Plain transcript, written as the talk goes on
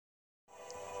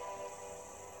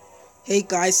Hey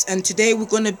guys, and today we're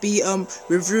gonna be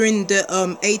reviewing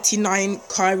the 89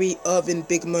 Kyrie Irving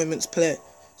big moments player.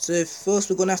 So first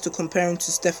we're gonna have to compare him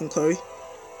to Stephen Curry.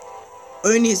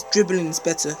 Only his dribbling is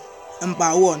better, and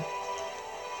by one.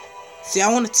 See,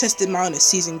 I want to test him out in a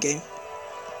season game.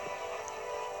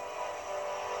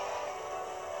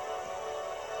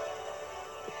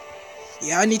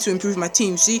 Yeah, I need to improve my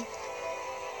team. See.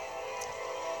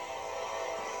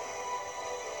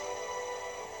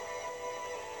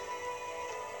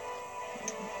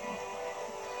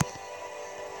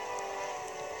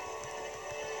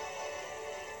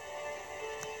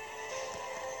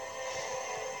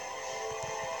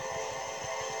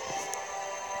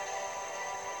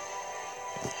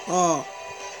 Oh,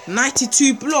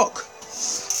 92 block.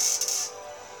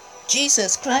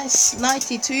 Jesus Christ,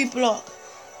 92 block.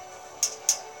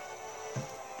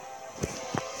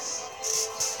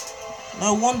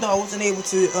 No wonder I wasn't able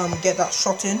to get that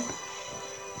shot in.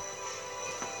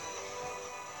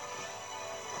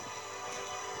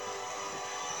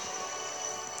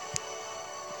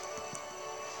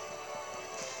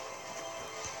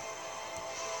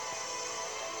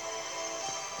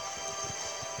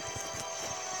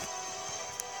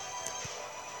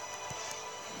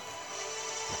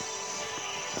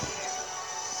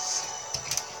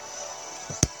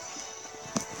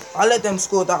 I'll let them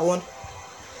score that one.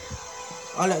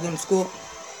 I'll let them score.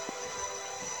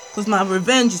 Because my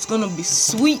revenge is going to be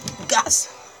sweet,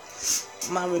 guys.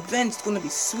 My revenge is going to be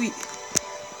sweet.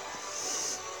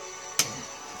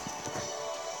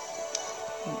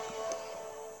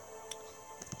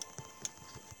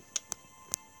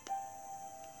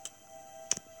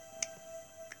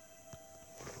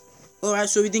 Alright,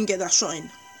 so we didn't get that shot in.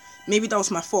 Maybe that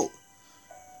was my fault.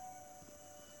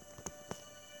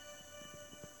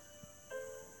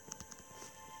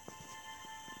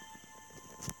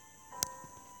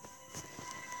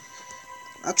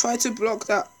 I tried to block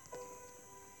that.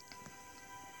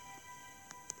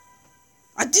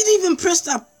 I didn't even press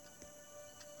that.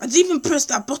 I didn't even press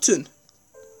that button.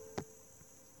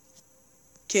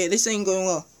 Okay, this ain't going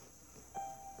well.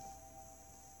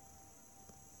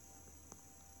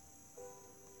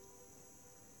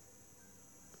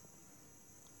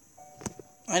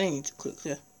 I didn't need to click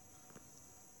there.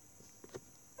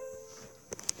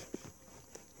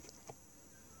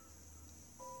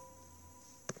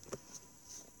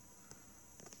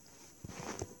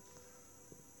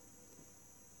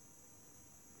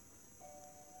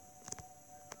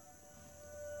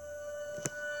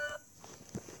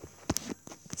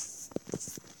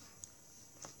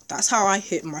 That's how I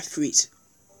hit my threes.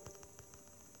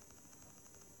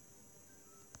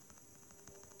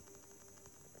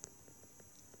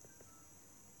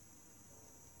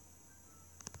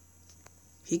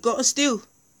 He got a steal,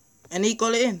 and he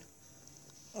got it in.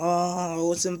 Oh, I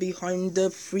wasn't behind the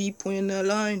three-pointer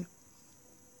line.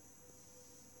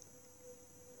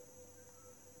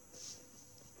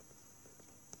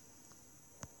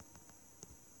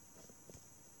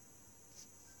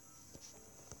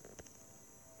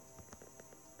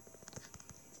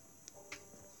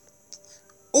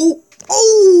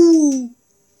 Oh!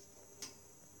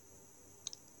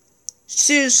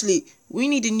 Seriously, we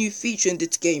need a new feature in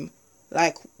this game.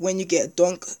 Like when you get a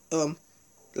dunk,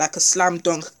 like a slam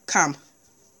dunk cam.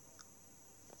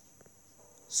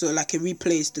 So like it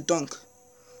replays the dunk.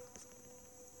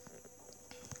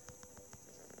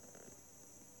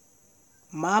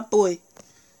 My boy.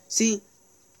 See,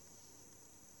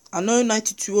 I know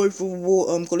 92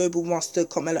 overall global master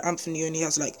Carmelo Anthony only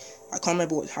has like, I can't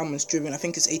remember how much dribbling, I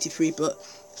think it's 83, but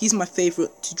he's my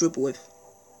favourite to dribble with.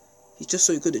 He's just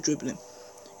so good at dribbling.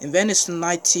 And then it's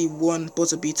 91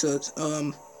 buzzer beater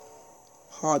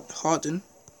Harden,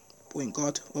 point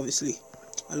guard, obviously.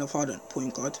 I love Harden,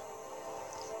 point guard.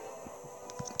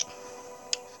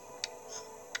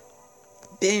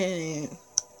 Bam!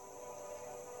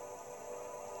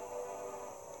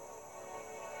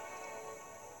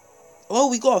 Oh,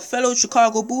 we got a fellow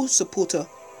Chicago Bulls supporter.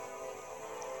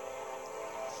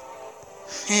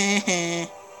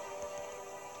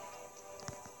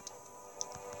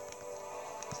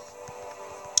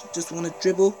 Just want to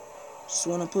dribble. Just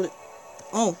want to put it.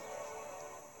 Oh.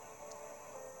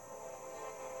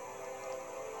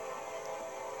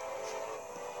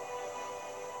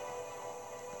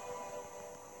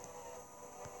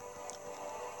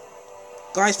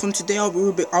 Guys, from today I'll be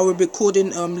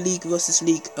recording League versus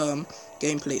League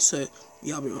gameplay. So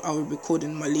yeah, I'll be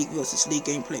recording my League versus League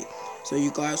gameplay. So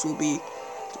you guys will be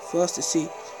the first to see.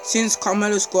 Since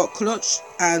Carmelo's got clutch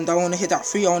and I want to hit that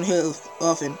three, I want to hit it with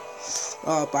Irving.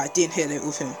 But I didn't hit it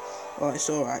with him. It's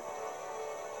alright.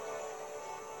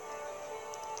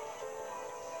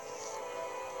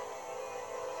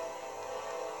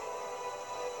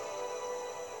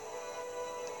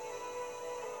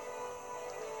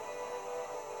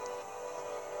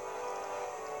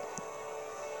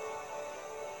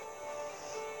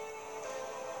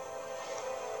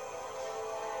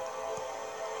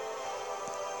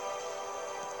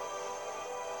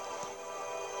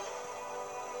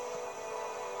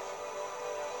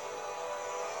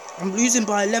 I'm losing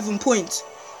by 11 points.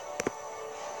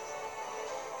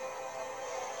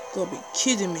 Gotta be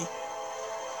kidding me.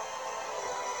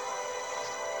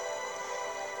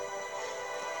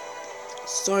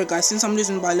 Sorry guys, since I'm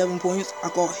losing by 11 points, I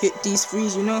gotta hit these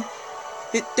threes, you know?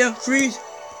 Hit them threes.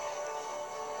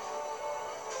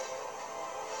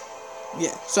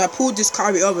 Yeah, so I pulled this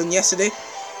Kyrie Irving yesterday.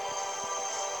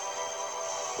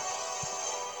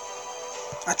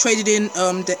 I traded in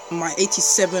my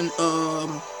 87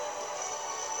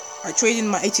 I traded in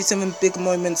my 87 big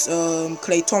moments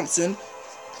Klay Thompson,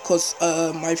 because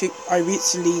I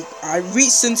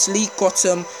recently got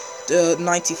the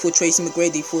 90 for Tracy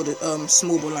McGrady for the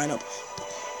small ball lineup.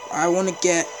 I want to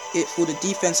get it for the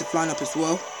defensive lineup as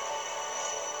well.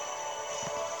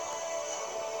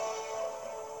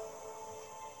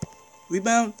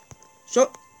 Rebound,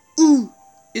 shot, ooh,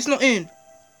 it's not in.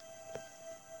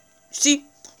 See,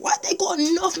 why they got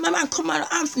enough, my man? Come on,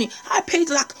 Anthony. I paid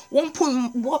like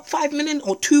 1.5 million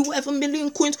or 2 whatever million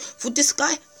coins for this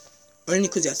guy. Only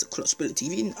because he has the clutch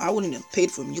ability. I wouldn't have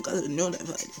paid for him. You guys know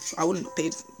that. I wouldn't have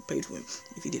paid for him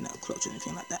if he didn't have clutch or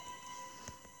anything like that.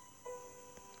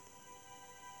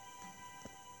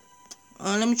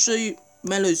 Let me show you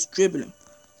Melo's dribbling.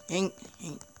 I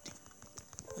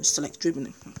just select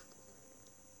dribbling.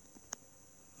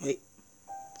 Wait.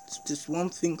 It's just one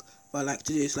thing I like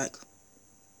to do is like,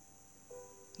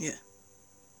 yeah.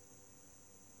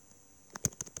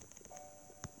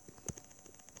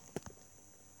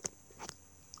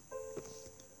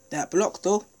 That block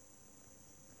though.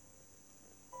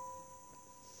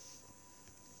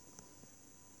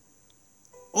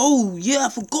 Oh yeah, I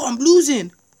forgot I'm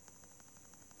losing.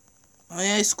 Oh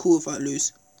yeah, it's cool if I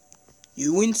lose.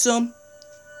 You win some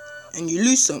and you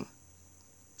lose some.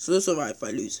 So it's alright if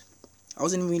I lose. I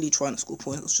wasn't really trying to score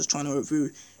points, I was just trying to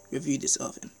review this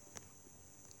Irving.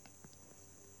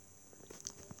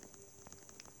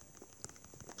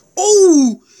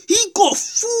 Oh, he got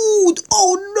fooled.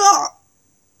 Oh no.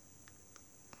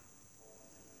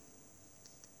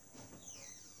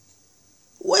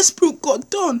 Westbrook got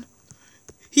done.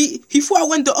 He thought I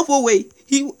went the other way.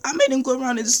 I made him go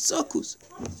around in circles.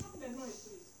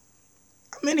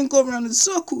 I made him go around in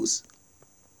circles.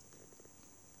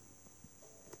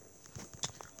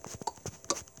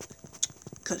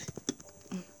 Cut it.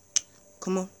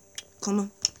 Come on.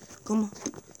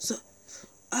 So,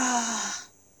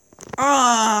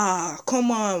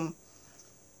 come on.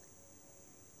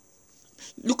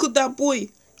 Look at that boy.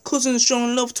 Cousins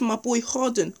showing love to my boy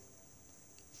Harden.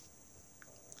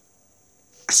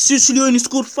 I seriously only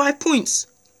scored 5 points.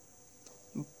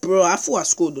 Bro, I thought I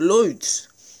scored loads.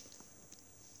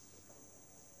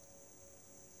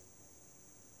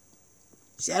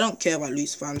 See, I don't care if I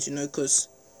lose fans, you know, because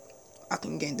I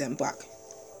can gain them back.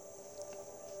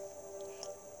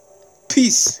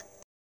 Peace.